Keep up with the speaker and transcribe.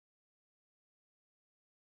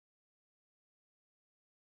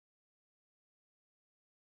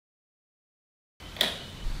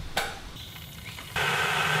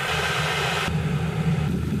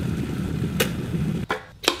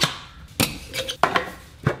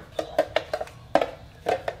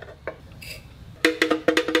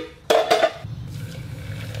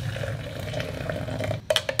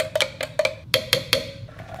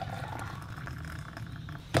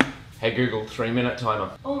Hey Google, 3-minute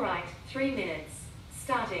timer. All right, 3 minutes.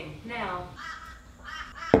 Starting now.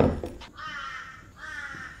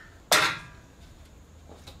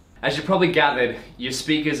 As you probably gathered, your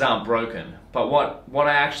speakers aren't broken, but what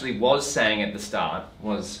I actually was saying at the start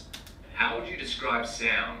was, how would you describe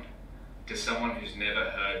sound to someone who's never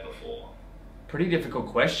heard before? Pretty difficult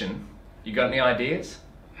question. You got any ideas?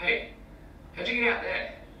 Hey, how'd you get out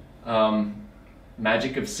there?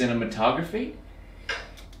 Magic of cinematography?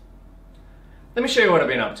 Let me show you what I've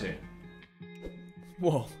been up to.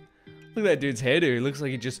 Whoa, look at that dude's hairdo. It looks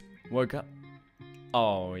like he just woke up.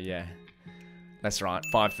 Oh yeah, that's right,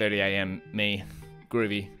 5:30 AM, me,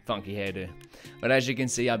 groovy, funky hairdo. But as you can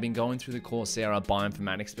see, I've been going through the Coursera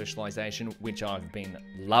Bioinformatics Specialization, which I've been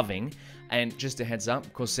loving. And just a heads up,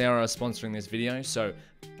 Coursera is sponsoring this video, so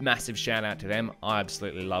massive shout out to them. I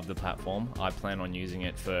absolutely love the platform. I plan on using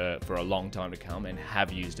it for a long time to come and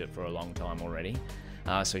have used it for a long time already.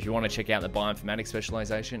 So if you want to check out the Bioinformatics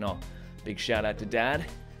Specialization, big shout out to Dad.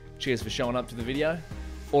 Cheers for showing up to the video.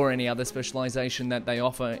 Or any other specialization that they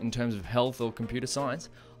offer in terms of health or computer science,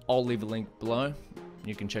 I'll leave a link below.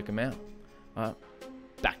 You can check them out.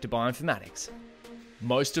 Back to bioinformatics.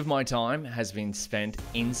 Most of my time has been spent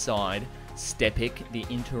inside Stepic, the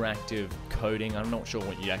interactive coding. I'm not sure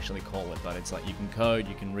what you actually call it, but it's like you can code,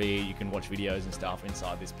 you can read, you can watch videos and stuff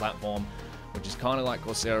inside this platform, which is kind of like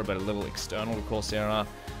Coursera, but a little external to Coursera,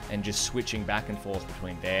 and just switching back and forth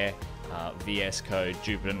between their VS Code,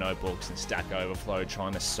 Jupyter Notebooks, and Stack Overflow,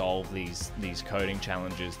 trying to solve these coding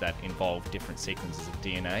challenges that involve different sequences of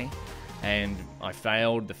DNA. And I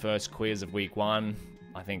failed the first quiz of week 1,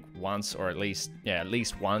 I think once, or at least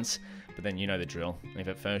once, but then you know the drill. If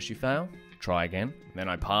at first you fail, try again. And then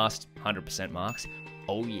I passed 100% marks.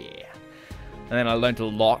 Oh yeah. And then I learned a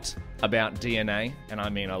lot about DNA, and I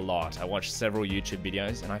mean a lot. I watched several YouTube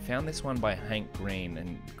videos, and I found this one by Hank Green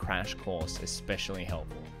and Crash Course especially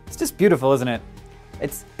helpful. It's just beautiful, isn't it?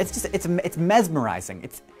 It's mesmerizing.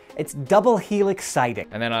 It's double helix exciting.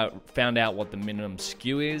 And then I found out what the minimum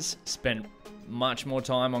skew is. Spent much more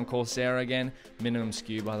time on Coursera again. Minimum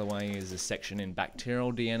skew, by the way, is a section in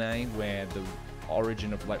bacterial DNA where the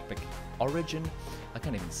origin of I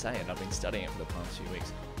can't even say it, I've been studying it for the past few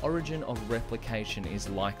weeks. Origin of replication is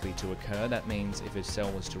likely to occur. That means if a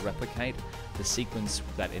cell was to replicate, the sequence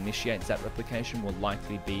that initiates that replication will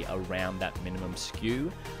likely be around that minimum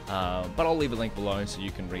skew. But I'll leave a link below so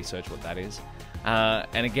you can research what that is.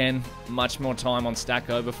 And again, much more time on Stack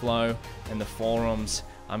Overflow and the forums.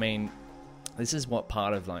 I mean, this is what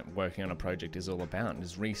part of like working on a project is all about,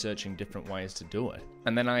 is researching different ways to do it.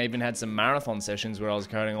 And then I even had some marathon sessions where I was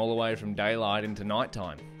coding all the way from daylight into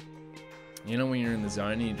nighttime. You know when you're in the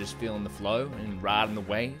zone and you're just feeling the flow and riding the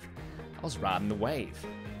wave? I was riding the wave.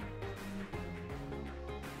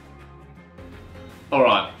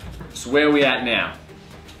 Alright, so where are we at now?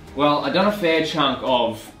 Well, I've done a fair chunk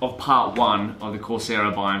of part 1 of the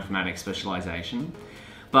Coursera Bioinformatics Specialization,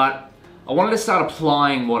 but I wanted to start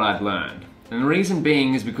applying what I've learned. And the reason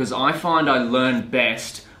being is because I find I learn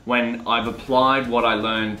best when I've applied what I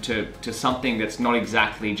learned to something that's not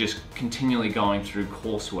exactly just continually going through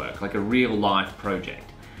coursework, like a real life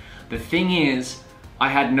project. The thing is, I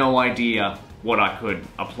had no idea what I could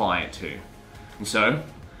apply it to. And so,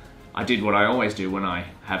 I did what I always do when I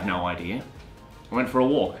have no idea. I went for a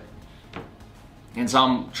walk. And so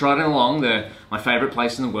I'm trotting along my favorite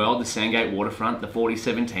place in the world, the Sandgate waterfront, the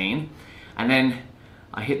 4017, and then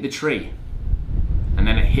I hit the tree. And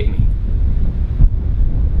then it hit me.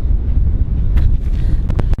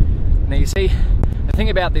 Now you see, the thing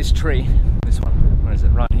about this tree, this one, where is it?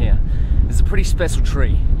 Right here. This is a pretty special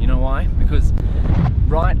tree. You know why? Because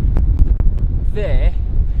right there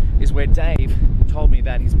is where Dave told me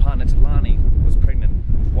that his partner Talani was pregnant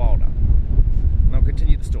with Wilder. And I'll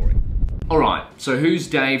continue the story. Alright, so who's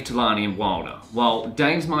Dave, Talani and Wilder? Well,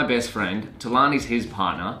 Dave's my best friend, Talani's his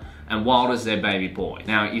partner, and Wilder's their baby boy.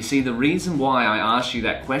 Now, you see, the reason why I asked you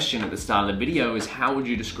that question at the start of the video is how would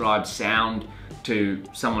you describe sound to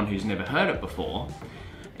someone who's never heard it before,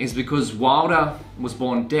 is because Wilder was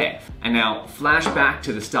born deaf. And now, flash back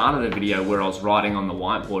to the start of the video where I was writing on the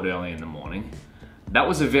whiteboard early in the morning. That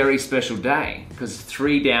was a very special day, because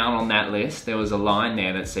 3 down on that list, there was a line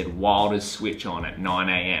there that said Wilder's switch on at 9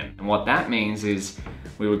 AM. And what that means is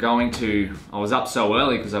I was up so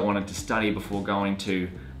early because I wanted to study before going to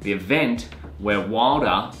the event where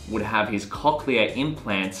Wilder would have his cochlear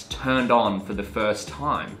implants turned on for the first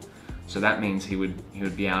time. So that means he would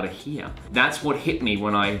be able to hear. That's what hit me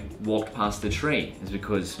when I walked past the tree, is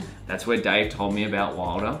because that's where Dave told me about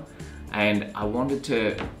Wilder. And I wanted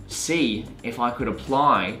to see if I could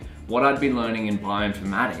apply what I'd been learning in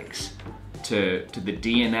bioinformatics to the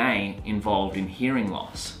DNA involved in hearing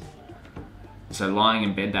loss. So lying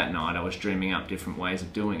in bed that night, I was dreaming up different ways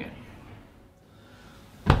of doing it.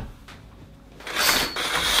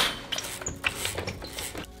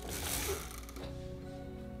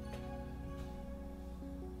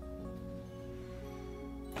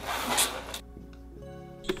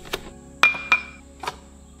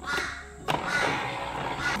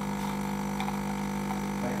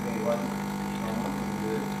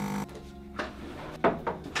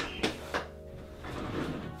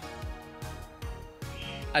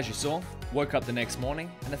 As you saw, woke up the next morning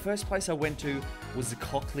and the first place I went to was the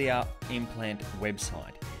cochlear implant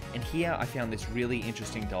website. And here I found this really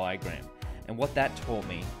interesting diagram. And what that taught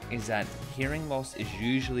me is that hearing loss is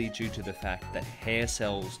usually due to the fact that hair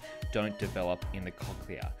cells don't develop in the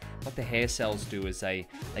cochlea. What the hair cells do is they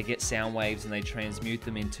get sound waves and they transmute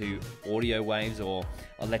them into audio waves or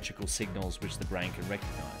electrical signals which the brain can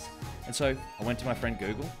recognize. And so I went to my friend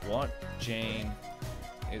Google, what gene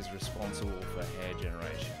is responsible for hair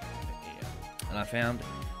generation in the ear? And I found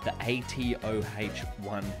the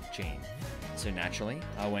ATOH1 gene. So naturally,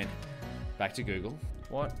 I went back to Google.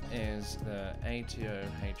 What is the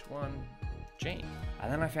ATOH1 gene? And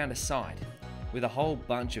then I found a site with a whole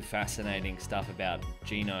bunch of fascinating stuff about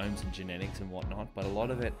genomes and genetics and whatnot, but a lot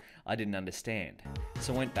of it I didn't understand.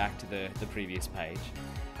 So I went back to the previous page,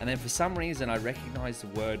 and then for some reason I recognized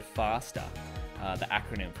the word FASTA, the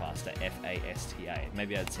acronym FASTA, F-A-S-T-A.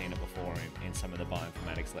 Maybe I'd seen it before in some of the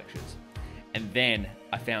bioinformatics lectures. And then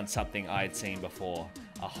I found something I had seen before,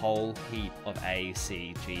 a whole heap of A,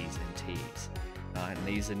 C, Gs, and Ts. And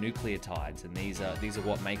these are nucleotides, and these are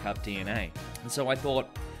what make up DNA. And so I thought,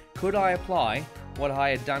 could I apply what I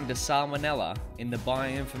had done to salmonella in the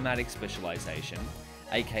bioinformatics specialization,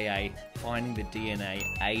 aka finding the DNA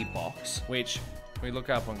A box, which we look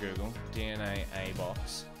up on Google, DNA A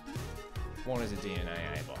box. What is a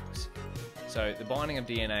DNA A box? So the binding of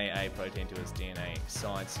DNA A protein to its DNA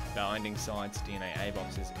sites, binding sites, DNA A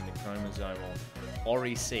boxes in the chromosomal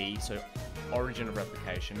ORIC, so origin of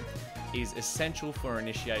replication, is essential for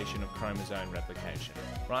initiation of chromosome replication,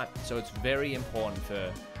 right? So it's very important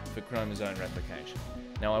for chromosome replication.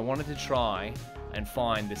 Now I wanted to try and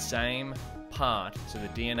find the same part, so the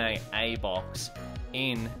DNA A box,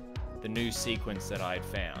 in the new sequence that I had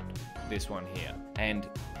found, this one here. And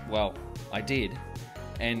well, I did,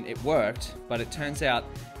 and it worked, but it turns out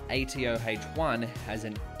ATOH1 has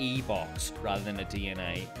an E box rather than a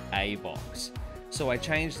DNA A box. So I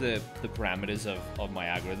changed the parameters of my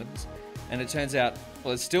algorithms, and it turns out,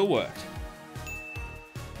 well, it still worked.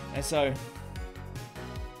 And so,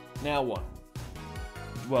 now what?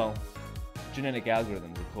 Well, genetic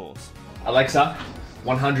algorithms, of course. Alexa,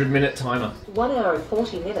 100-minute timer. 1 hour and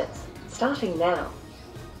 40 minutes. Starting now.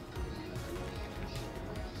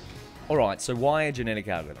 Alright, so why a genetic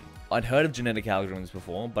algorithm? I'd heard of genetic algorithms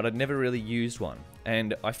before, but I'd never really used one.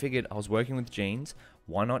 And I figured I was working with genes,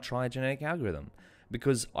 why not try a genetic algorithm?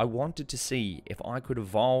 Because I wanted to see if I could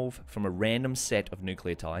evolve from a random set of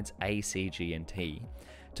nucleotides, A, C, G, and T,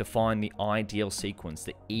 to find the ideal sequence,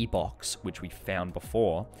 the E box, which we found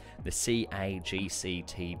before, the C, A, G, C,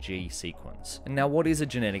 T, G sequence. And now what is a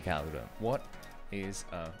genetic algorithm? What is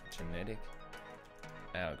a genetic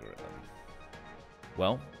algorithm?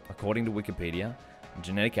 Well, according to Wikipedia, a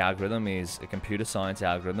genetic algorithm is a computer science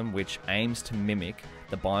algorithm which aims to mimic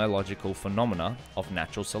the biological phenomena of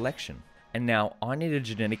natural selection. And now I need a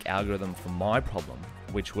genetic algorithm for my problem,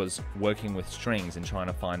 which was working with strings and trying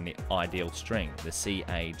to find the ideal string, the C,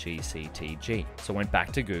 A, G, C, T, G. So I went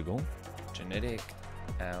back to Google, genetic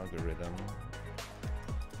algorithm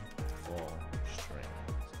for strings.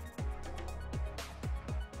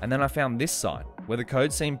 And then I found this site where the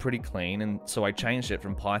code seemed pretty clean, and so I changed it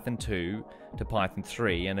from Python 2 to Python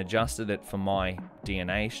 3 and adjusted it for my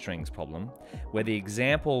DNA strings problem, where the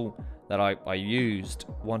example that I used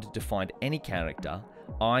wanted to find any character.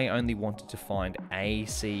 I only wanted to find A,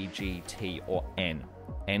 C, G, T, or N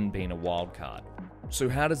being a wildcard. So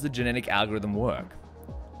how does the genetic algorithm work?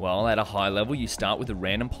 Well, at a high level, you start with a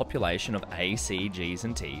random population of A, C, Gs,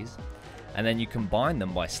 and Ts, and then you combine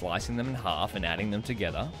them by slicing them in half and adding them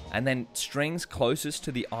together, and then strings closest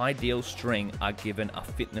to the ideal string are given a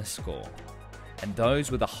fitness score. And those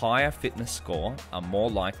with a higher fitness score are more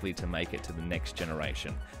likely to make it to the next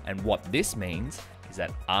generation. And what this means is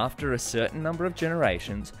that after a certain number of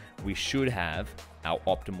generations, we should have our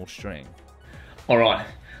optimal string. All right,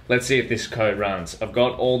 let's see if this code runs. I've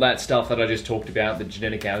got all that stuff that I just talked about, the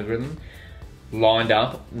genetic algorithm, lined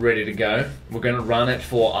up, ready to go. We're gonna run it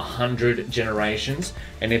for 100 generations,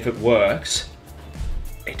 and if it works,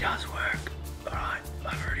 it does work. All right,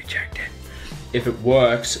 I've already checked it. if it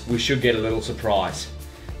works, we should get a little surprise.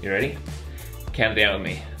 You ready? Count it down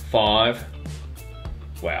with me. 5,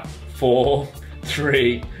 wow, 4,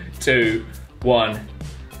 3, 2, 1,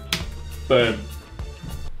 boom.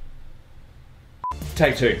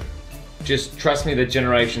 Take 2. Just trust me that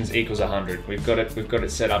generations equals 100. We've got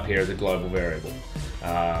it set up here as a global variable.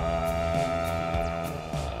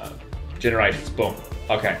 Generations, boom.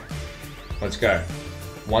 Okay, let's go.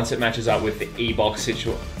 Once it matches up with the E-box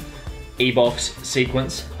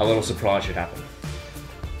sequence, a little surprise should happen.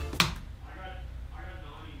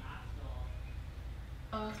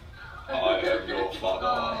 I am your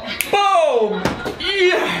father. Boom!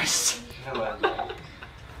 Yes!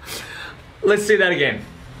 Let's see that again.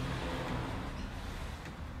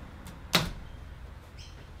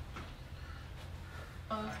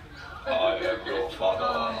 I am your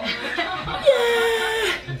father. Yeah!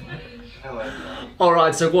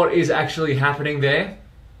 Alright, so what is actually happening there?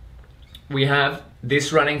 We have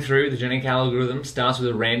this running through. The genetic algorithm starts with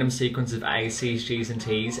a random sequence of A, C's, G's, and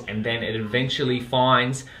T's, and then it eventually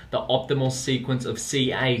finds the optimal sequence of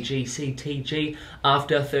C, A, G, C, T, G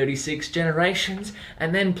after 36 generations,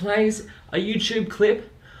 and then plays a YouTube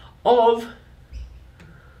clip of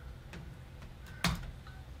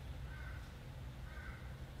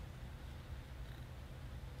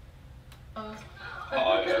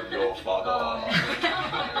I am your father.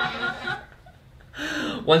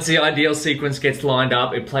 Once the ideal sequence gets lined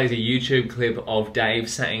up, it plays a YouTube clip of Dave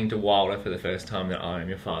saying to Wilder for the first time that I am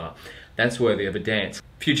your father. That's worthy of a dance.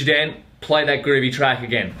 Future Dan, play that groovy track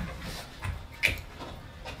again.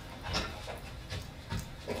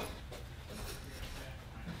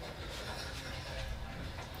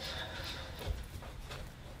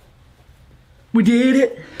 We did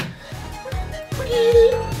it! We did it!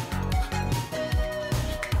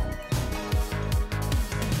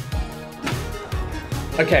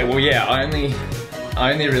 Okay, well yeah, I only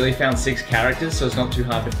really found 6 characters, so it's not too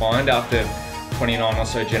hard to find after 29 or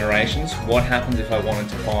so generations. What happens if I wanted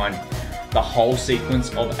to find the whole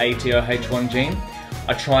sequence of ATOH1 gene?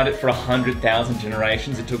 I tried it for 100,000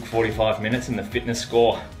 generations. It took 45 minutes and the fitness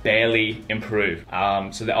score barely improved.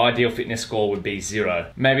 So the ideal fitness score would be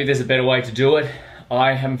 0. Maybe there's a better way to do it.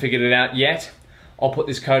 I haven't figured it out yet. I'll put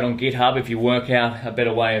this code on GitHub. If you work out a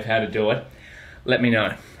better way of how to do it, let me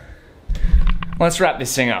know. Let's wrap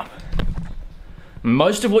this thing up.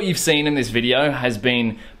 Most of what you've seen in this video has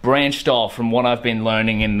been branched off from what I've been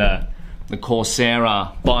learning in the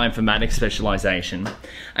Coursera Bioinformatics Specialization.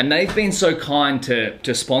 And they've been so kind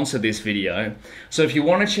to sponsor this video. So if you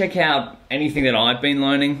want to check out anything that I've been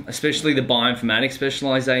learning, especially the Bioinformatics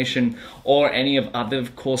Specialization or any of other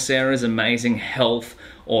Coursera's amazing health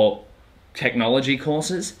or technology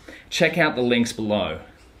courses, check out the links below.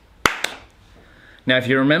 Now, if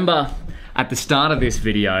you remember at the start of this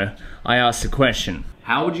video, I asked the question,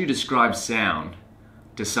 how would you describe sound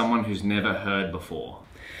to someone who's never heard before?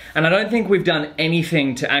 And I don't think we've done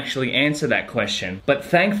anything to actually answer that question, but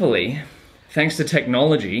thankfully, thanks to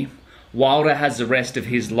technology, Wilder has the rest of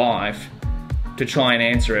his life to try and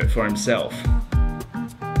answer it for himself.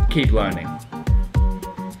 Keep learning.